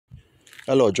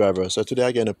Hello driver, so today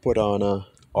I'm going to put on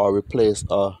or replace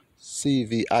a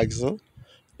CV axle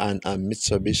and a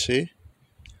Mitsubishi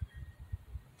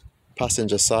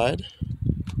passenger side.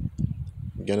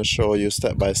 I'm going to show you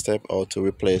step by step how to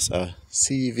replace a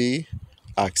CV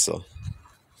axle.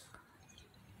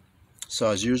 So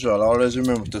as usual, always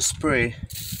remember to spray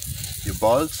your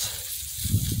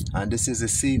bolts, and this is the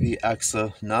CV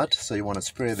axle nut, so you want to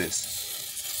spray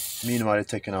this. Meanwhile, you're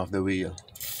taking off the wheel.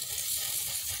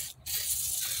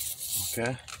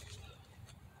 Okay.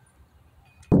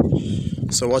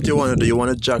 So what you want to do, you want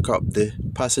to jack up the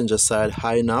passenger side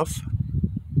high enough.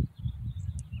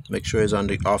 Make sure it's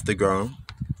off the ground.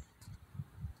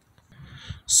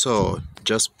 So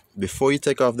just before you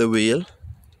take off the wheel,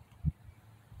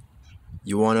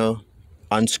 you want to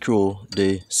unscrew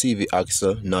the CV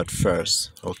axle nut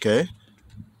first. Okay.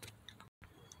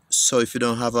 So if you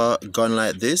don't have a gun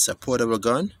like this, a portable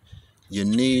gun, you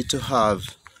need to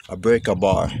have a breaker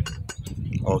bar.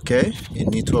 Okay, you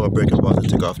need to have a breaker bar to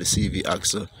take off the CV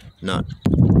axle nut.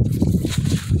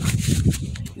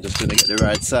 You just want to get the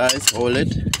right size, hold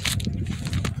it,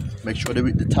 make sure to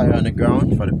hit the tire on the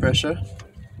ground for the pressure,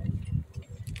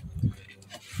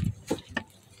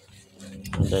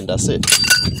 and then that's it.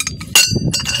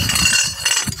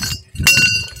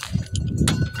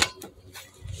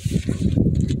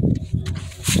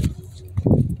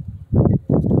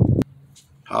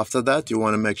 After that, you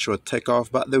want to make sure take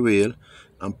off back the wheel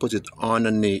and put it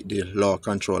underneath the lower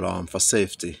control arm for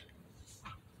safety.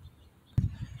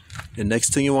 The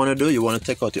next thing you want to do, you want to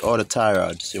take out the other tie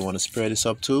rod. So you want to spray this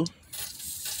up too.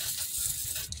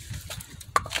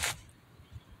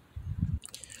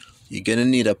 You're gonna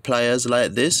need a pliers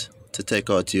like this to take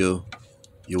out your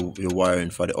wiring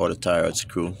for the other tie rod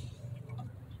screw.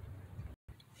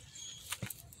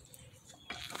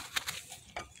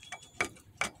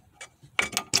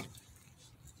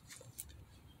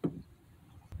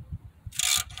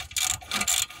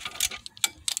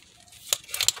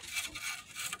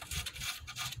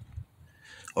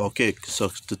 Okay, so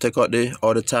to take out the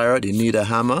other tie rod, you need a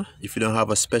hammer. If you don't have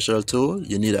a special tool,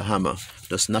 you need a hammer.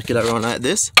 Just knock it around like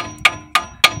this.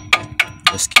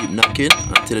 Just keep knocking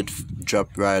until it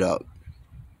drops right out.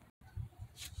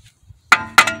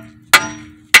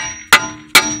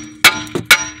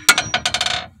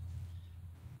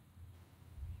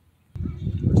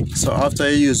 So after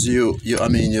you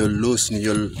loosen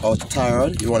your outer tie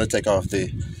rod, you want to take off the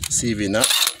CV nut.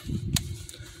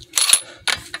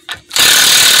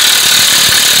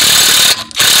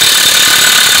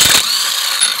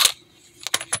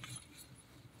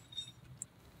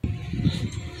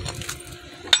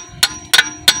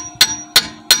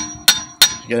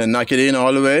 You're gonna knock it in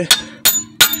all the way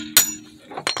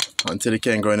until it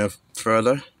can't go any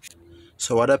further.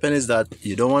 So what happens is that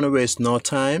you don't want to waste no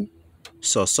time.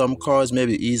 So some cars may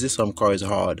be easy, some cars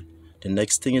hard. The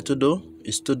next thing to do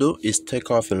is take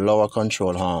off the lower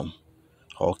control arm.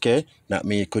 Okay, that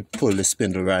means you could pull the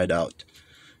spindle right out,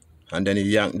 and then you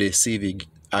yank the CV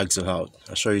axle out.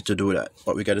 I'll show you to do that,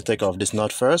 but we got to take off this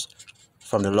nut first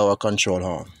from the lower control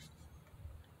arm.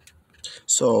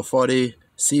 So for the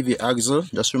CV axle,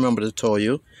 just remember to tell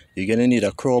you, you're gonna need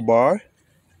a crowbar.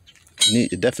 You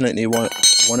definitely want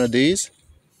one of these,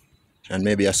 and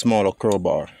maybe a smaller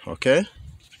crowbar. Okay.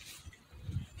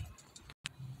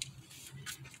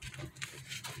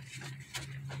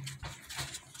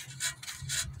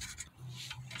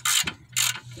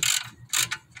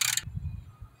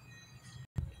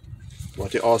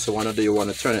 What you also want to do, you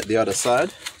want to turn it the other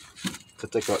side to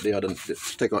take out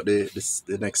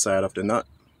the next side of the nut.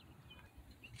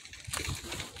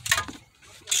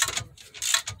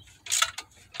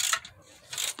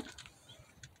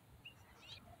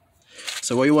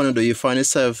 So what you want to do, you find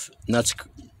yourself not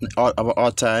out of a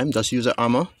hard time, just use a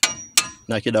hammer,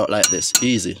 knock it out like this,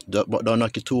 easy, but don't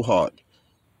knock it too hard,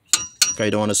 because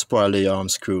you don't want to spoil the arm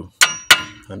screw,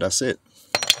 and that's it.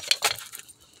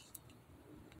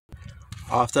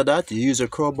 After that, you use a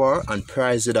crowbar and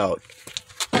prise it out.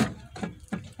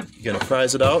 You're gonna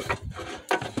prise it out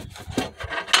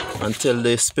until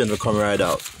the spindle come right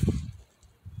out.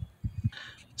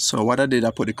 So what I did,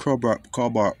 I put the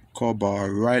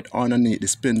crowbar right underneath the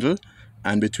spindle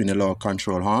and between the lower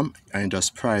control arm, and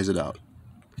just prise it out.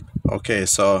 Okay,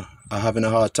 so I'm having a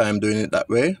hard time doing it that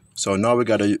way. So now we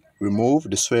gotta remove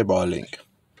the sway bar link.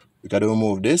 We gotta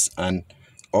remove this, and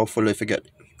hopefully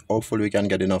we can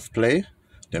get enough play,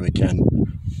 then we can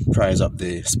prise up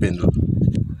the spindle.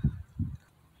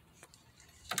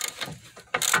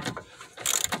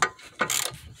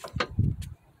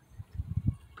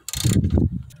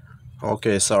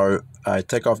 Okay, so I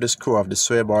take off the screw of the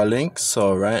sway bar link.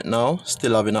 So right now,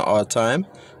 still having a hard time.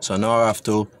 So now I have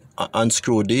to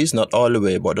unscrew these, not all the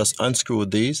way, but just unscrew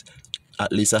these.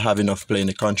 At least I have enough play in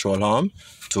the control arm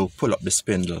to pull up the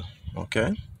spindle.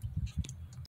 Okay.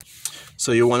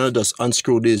 So you want to just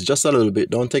unscrew this just a little bit.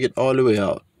 Don't take it all the way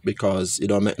out because it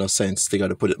don't make no sense. You got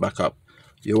to put it back up.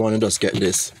 You want to just get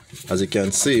this. As you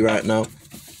can see right now,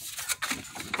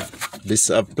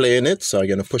 this I'm playing it, so I'm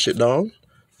going to push it down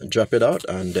and drop it out,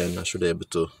 and then I should be able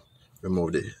to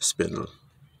remove the spindle.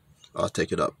 I'll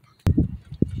take it up.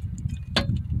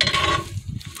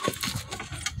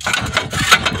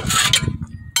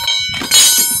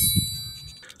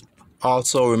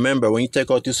 Also remember, when you take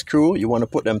out the screw, you want to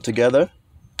put them together.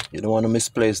 You don't want to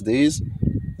misplace these.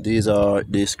 These are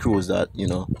the screws that, you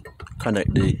know,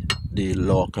 connect the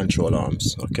lower control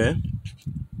arms. Okay.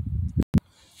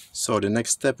 So the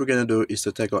next step we're going to do is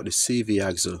to take out the CV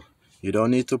axle. You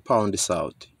don't need to pound this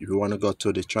out. You want to go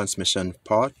to the transmission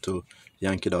part to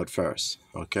yank it out first.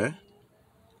 Okay.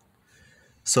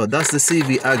 So that's the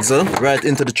CV axle right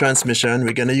into the transmission.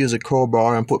 We're going to use a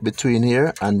crowbar and put between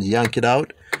here and yank it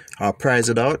out or prise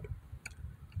it out.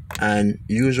 And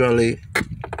usually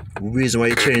the reason why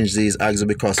you change these axles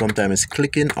because sometimes it's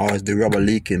clicking or is the rubber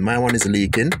leaking. My one is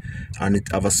leaking and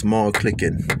it have a small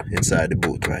clicking inside the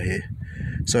boot right here.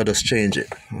 So just change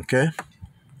it. Okay.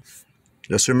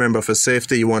 Just remember, for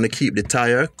safety, you want to keep the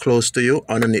tire close to you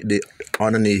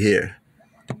underneath here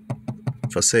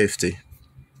for safety.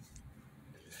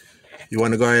 You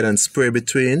want to go ahead and spray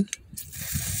between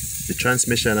the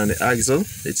transmission and the axle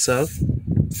itself.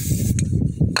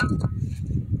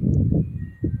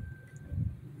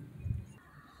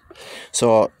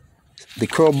 So the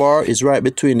crowbar is right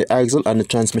between the axle and the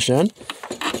transmission,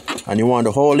 and you want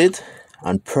to hold it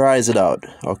and prise it out.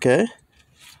 Okay.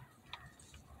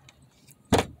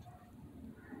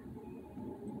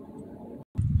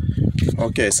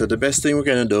 Okay, so the best thing we're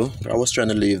going to do, I was trying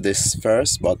to leave this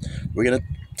first, but we're going to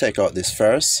take out this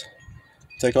first.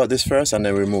 Take out this first and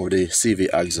then remove the CV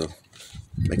axle.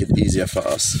 Make it easier for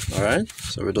us. Alright,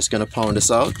 so we're just going to pound this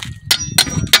out.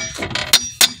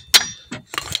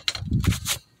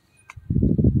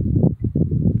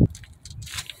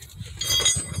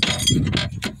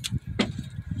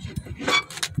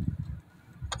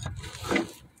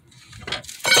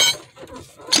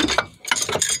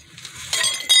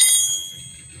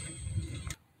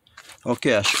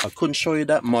 Okay, I couldn't show you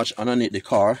that much underneath the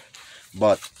car,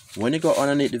 but when you go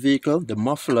underneath the vehicle, the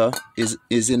muffler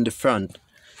is in the front,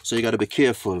 so you got to be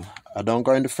careful. I don't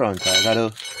go in the front. I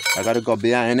gotta go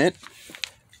behind it.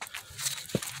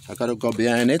 I gotta go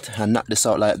behind it and knock this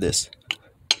out like this.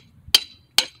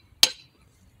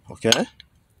 Okay,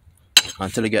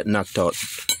 until it get knocked out,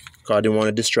 because I didn't want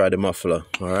to destroy the muffler.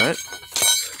 All right,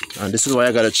 and this is why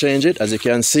I gotta change it. As you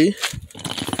can see,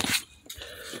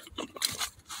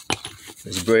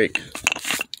 this brake.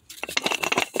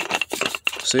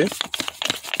 See?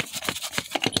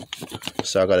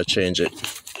 So I gotta change it.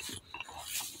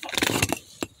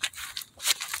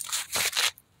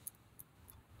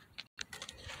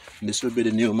 This will be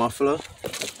the new muffler.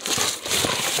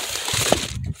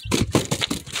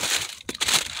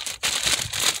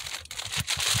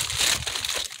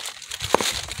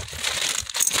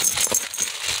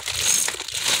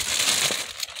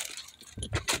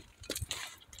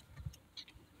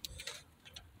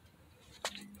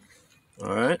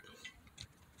 Alright.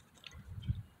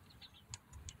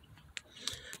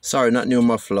 Sorry, not new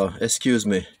muffler. Excuse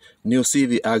me. New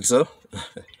CV axle.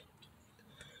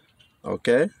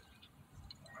 Okay.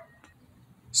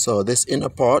 So this inner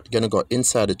part gonna go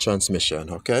inside the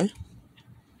transmission. Okay.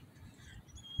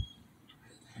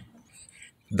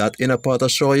 That inner part I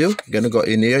show you gonna go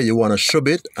in here. You wanna shove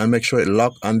it and make sure it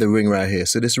lock on the ring right here.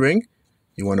 See this ring?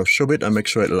 You wanna shove it and make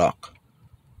sure it lock.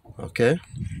 Okay.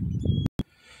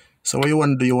 So what you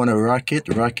want to do, you want to rock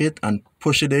it and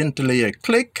push it in till you hear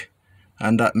click,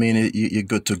 and that means you're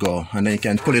good to go. And then you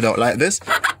can pull it out like this.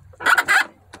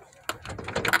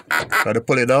 Try to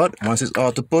pull it out. Once it's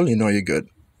auto pull, you know you're good.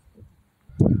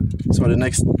 So the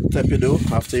next step you do,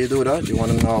 after you do that, you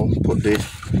want to now put this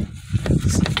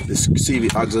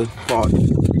CV axle part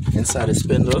inside the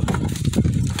spindle.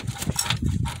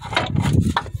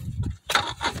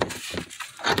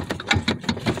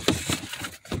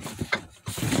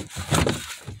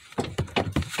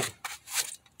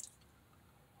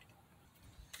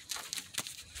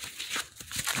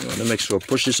 You want to make sure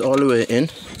push this all the way in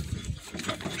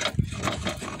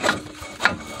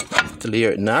till you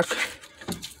hear it knock.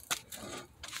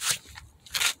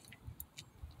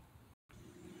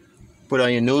 Put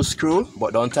on your new screw,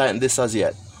 but don't tighten this as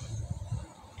yet.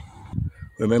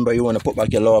 Remember, you want to put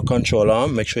back your lower control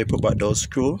arm. Make sure you put back those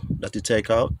screws that you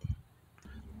take out.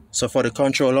 So for the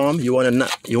control arm, you want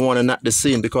to knock the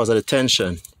seam because of the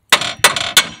tension.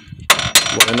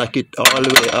 You want to knock it all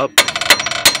the way up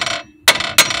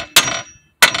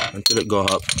until it go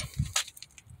up.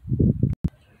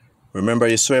 Remember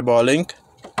your sway bar link.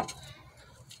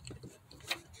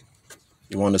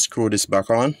 You want to screw this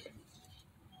back on.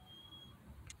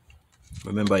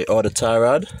 Remember your outer tie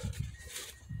rod.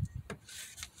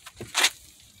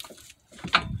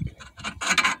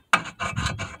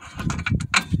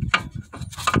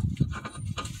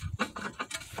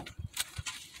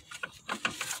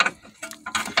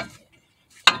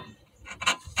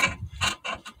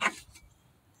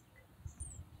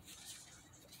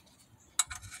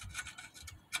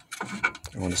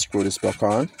 You want to screw this back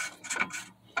on.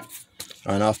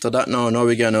 And after that, now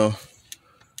we're gonna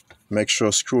make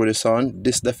sure screw this on.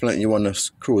 This definitely you want to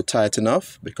screw tight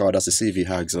enough because that's a CV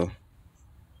axle.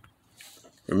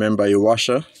 Remember your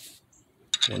washer.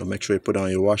 You want to make sure you put on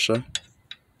your washer.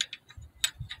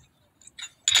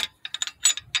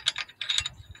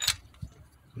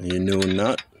 And your new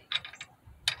nut.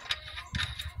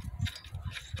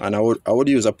 And I would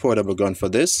use a portable gun for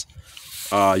this.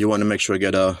 You want to make sure you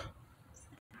get a.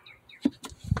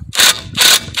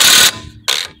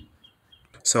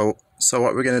 So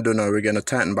what we're gonna do now, we're gonna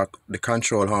tighten back the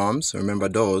control arms. Remember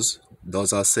those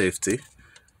are safety.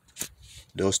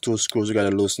 Those two screws we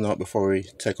gotta loosen up before we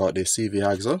take out the CV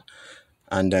axle.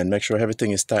 And then make sure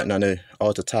everything is tightened on the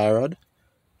outer tie rod.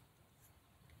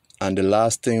 And the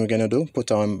last thing we're gonna do,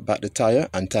 put on back the tire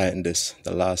and tighten this,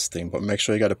 the last thing. But make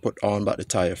sure you gotta put on back the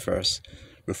tire first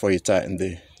before you tighten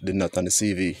the nut on the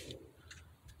CV.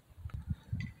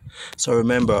 So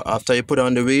remember, after you put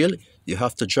on the wheel, you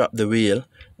have to drop the wheel,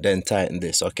 then tighten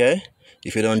this, okay?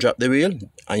 If you don't drop the wheel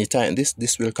and you tighten this,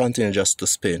 this will continue just to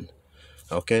spin.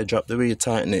 Okay, drop the wheel,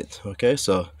 tighten it. Okay,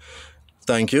 so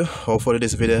thank you. Hopefully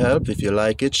this video helped. If you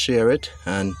like it, share it,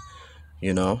 and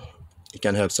you know, it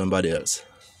can help somebody else.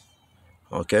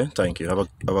 Okay, thank you. Have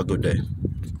a good day.